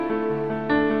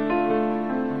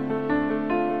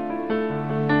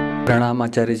Pranam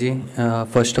Acharya ji.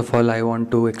 First of all, I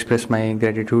want to express my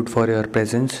gratitude for your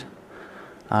presence,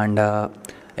 and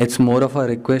it's more of a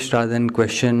request rather than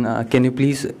question. Can you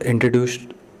please introduce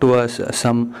to us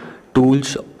some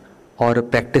tools or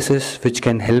practices which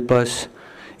can help us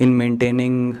in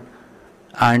maintaining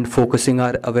and focusing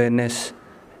our awareness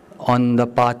on the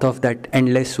path of that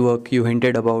endless work you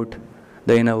hinted about,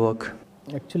 the inner work?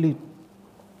 Actually,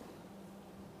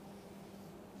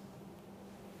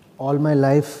 all my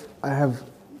life I have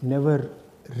never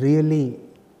really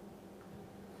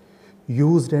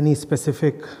used any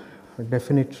specific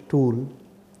definite tool,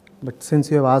 but since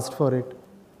you have asked for it,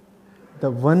 the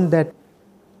one that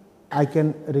I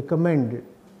can recommend,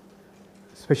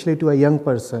 especially to a young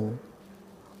person,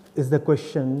 is the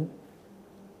question,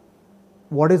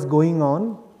 what is going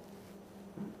on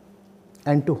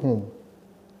and to whom?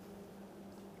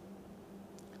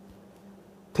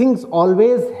 Things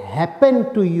always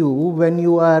happen to you when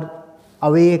you are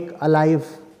awake, alive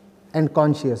and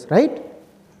conscious, right?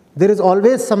 There is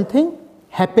always something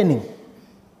happening.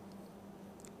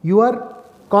 You are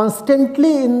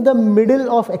constantly in the middle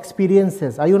of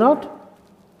experiences, are you not?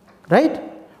 Right?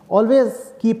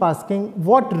 Always keep asking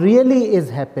what really is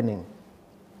happening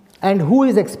and who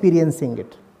is experiencing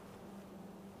it.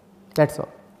 That's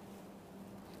all.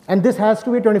 And this has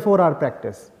to be 24-hour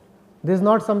practice. This is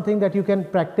not something that you can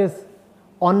practice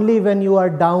only when you are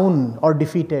down or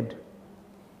defeated.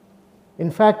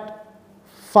 In fact,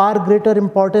 far greater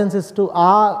importance is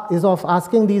of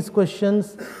asking these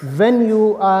questions when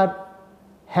you are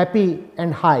happy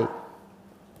and high.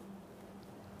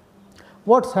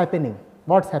 What's happening?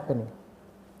 What's happening?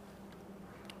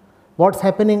 What's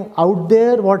happening out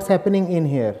there? What's happening in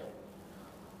here?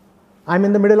 I'm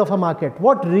in the middle of a market.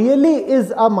 What really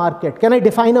is a market? Can I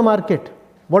define a market?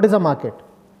 What is a market?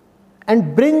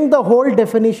 And bring the whole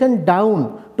definition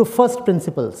down to first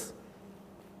principles.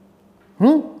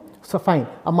 So fine,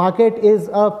 a market is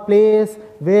a place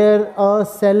where a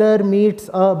seller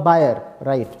meets a buyer,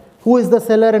 right? Who is the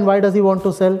seller and why does he want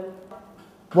to sell?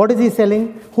 What is he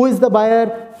selling? Who is the buyer?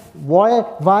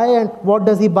 Why and what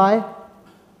does he buy?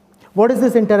 What is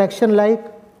this interaction like?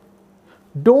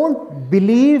 Don't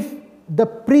believe the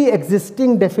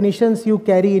pre-existing definitions you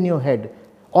carry in your head.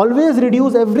 Always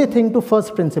reduce everything to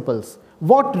first principles.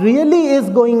 What really is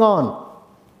going on?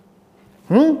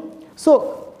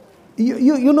 So,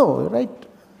 you know, right?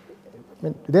 I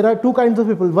mean, there are two kinds of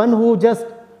people. One who just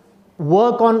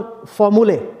work on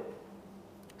formulae.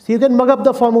 So you can mug up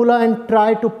the formula and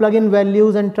try to plug in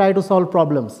values and try to solve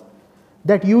problems.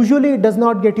 That usually does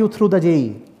not get you through the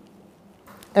JEE.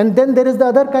 And then there is the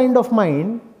other kind of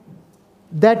mind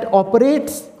that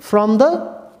operates from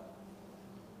the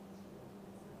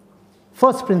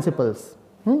first principles.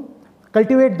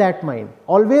 Cultivate that mind.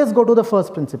 Always go to the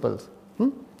first principles.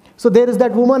 So there is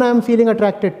that woman I am feeling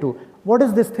attracted to. What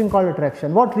is this thing called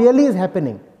attraction? What really is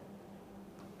happening?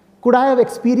 Could I have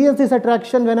experienced this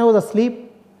attraction when I was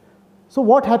asleep? So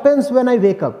what happens when I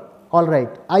wake up? All right,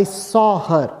 I saw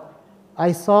her.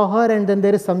 I saw her and then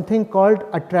there is something called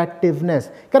attractiveness.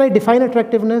 Can I define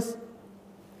attractiveness?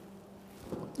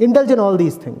 Indulge in all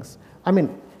these things. I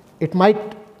mean, it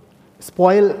might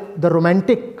spoil the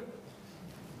romantic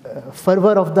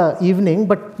fervor of the evening,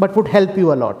 but would help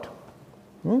you a lot.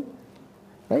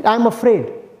 Right? I am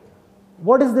afraid.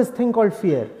 What is this thing called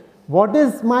fear? What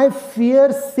is my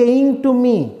fear saying to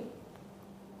me?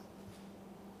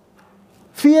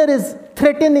 Fear is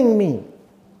threatening me.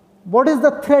 What is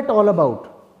the threat all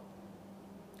about?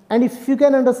 And if you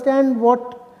can understand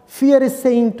what fear is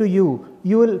saying to you,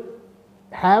 you will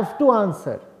have to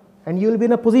answer and you will be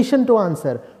in a position to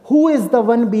answer. Who is the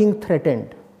one being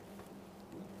threatened?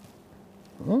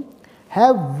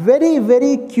 Have very,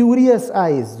 very curious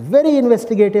eyes, very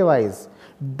investigative eyes.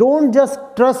 Don't just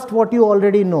trust what you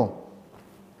already know.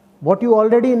 What you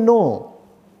already know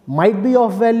might be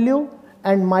of value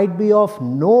and might be of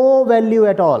no value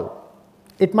at all.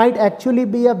 It might actually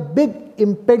be a big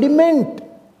impediment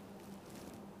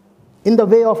in the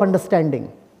way of understanding.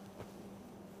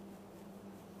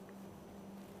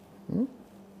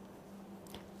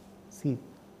 See,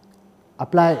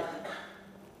 apply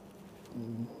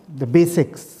the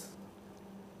basics.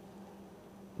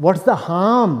 What's the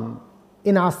harm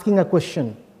in asking a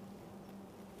question?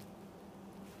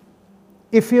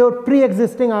 If your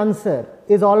pre-existing answer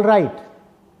is all right,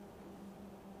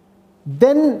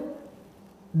 then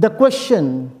the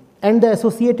question and the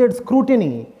associated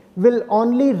scrutiny will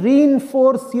only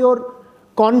reinforce your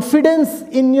confidence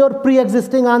in your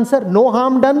pre-existing answer. No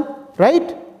harm done,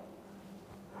 right?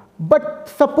 But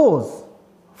suppose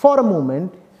for a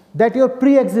moment that your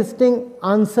pre-existing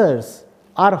answers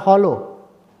are hollow.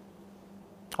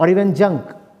 or even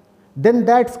junk, then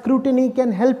that scrutiny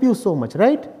can help you so much,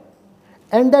 right?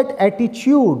 And that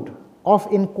attitude of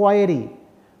inquiry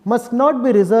must not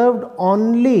be reserved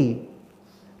only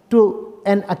to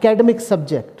an academic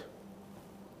subject.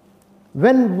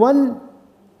 When one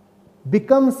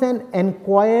becomes an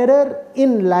inquirer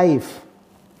in life,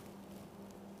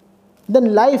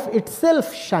 then life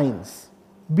itself shines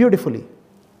beautifully.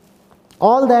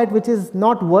 All that which is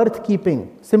not worth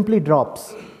keeping simply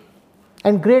drops,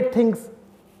 and great things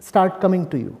start coming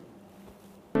to you.